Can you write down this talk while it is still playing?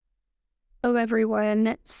Hello,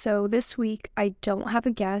 everyone. So this week I don't have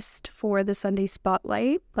a guest for the Sunday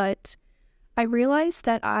Spotlight, but I realized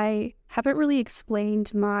that I haven't really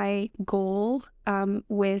explained my goal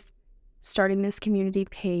with starting this community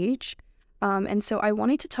page. And so I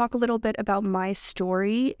wanted to talk a little bit about my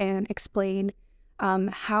story and explain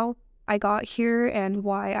how I got here and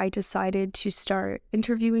why I decided to start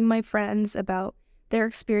interviewing my friends about their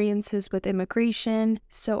experiences with immigration.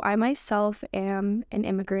 So I myself am an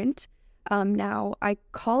immigrant. Now, I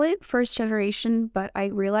call it first generation, but I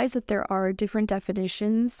realize that there are different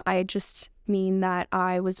definitions. I just mean that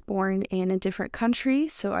I was born in a different country.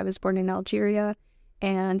 So I was born in Algeria,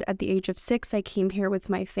 and at the age of 6, I came here with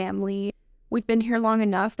my family. We've been here long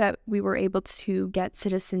enough that we were able to get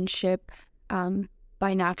citizenship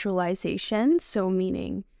by naturalization. So,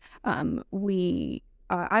 meaning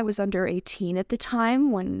I was under 18 at the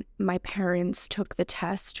time when my parents took the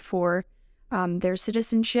test for their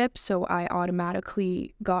citizenship, so I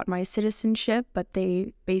automatically got my citizenship, but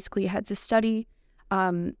they basically had to study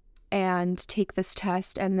and take this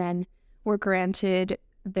test, and then were granted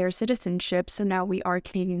their citizenship, so now we are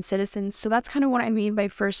Canadian citizens. So that's kind of what I mean by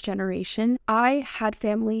first generation. I had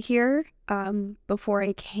family here before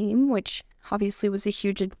I came, which obviously was a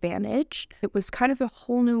huge advantage. It was kind of a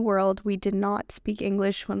whole new world. We did not speak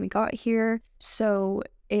English when we got here, so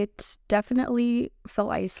it definitely felt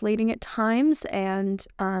isolating at times, and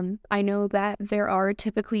I know that there are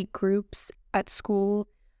typically groups at school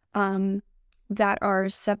that are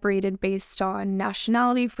separated based on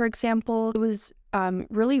nationality, for example. It was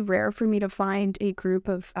really rare for me to find a group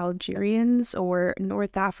of Algerians or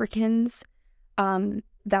North Africans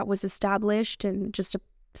that was established and just a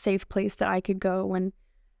safe place that I could go and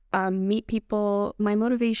meet people. My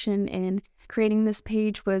motivation in creating this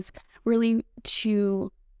page was really to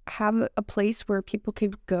have a place where people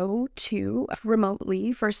could go to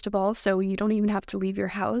remotely, first of all, so you don't even have to leave your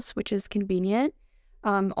house, which is convenient.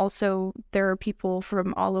 Also, there are people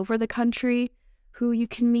from all over the country who you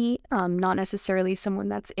can meet, not necessarily someone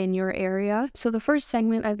that's in your area. So the first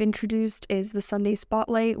segment I've introduced is the Sunday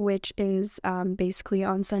Spotlight, which is basically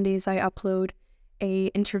on Sundays I upload a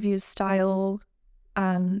interview style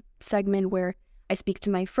segment where I speak to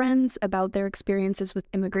my friends about their experiences with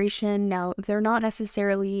immigration. Now, they're not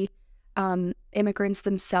necessarily immigrants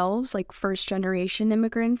themselves, like first generation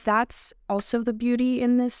immigrants. That's also the beauty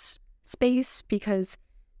in this space, because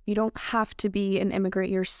you don't have to be an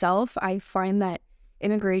immigrant yourself. I find that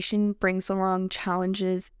immigration brings along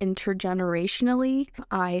challenges intergenerationally.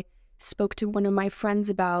 I spoke to one of my friends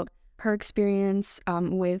about her experience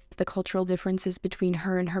with the cultural differences between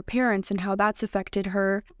her and her parents and how that's affected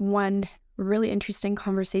her. One really interesting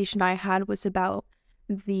conversation I had was about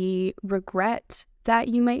the regret that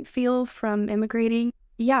you might feel from immigrating.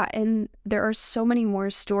 Yeah, and there are so many more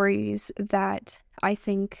stories that I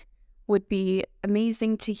think would be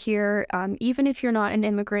amazing to hear, even if you're not an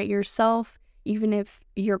immigrant yourself, even if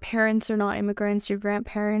your parents are not immigrants, your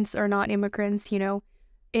grandparents are not immigrants,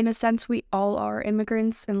 in a sense, we all are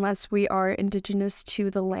immigrants unless we are indigenous to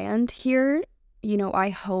the land here. I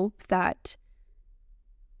hope that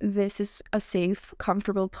this is a safe,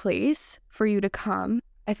 comfortable place for you to come.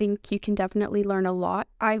 I think you can definitely learn a lot.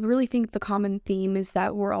 I really think the common theme is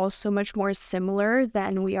that we're all so much more similar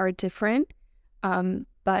than we are different.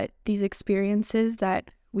 But these experiences that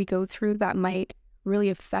we go through that might really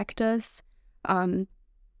affect us and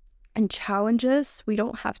challenge us, we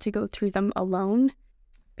don't have to go through them alone.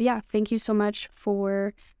 But yeah, thank you so much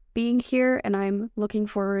for being here, and I'm looking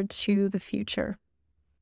forward to the future.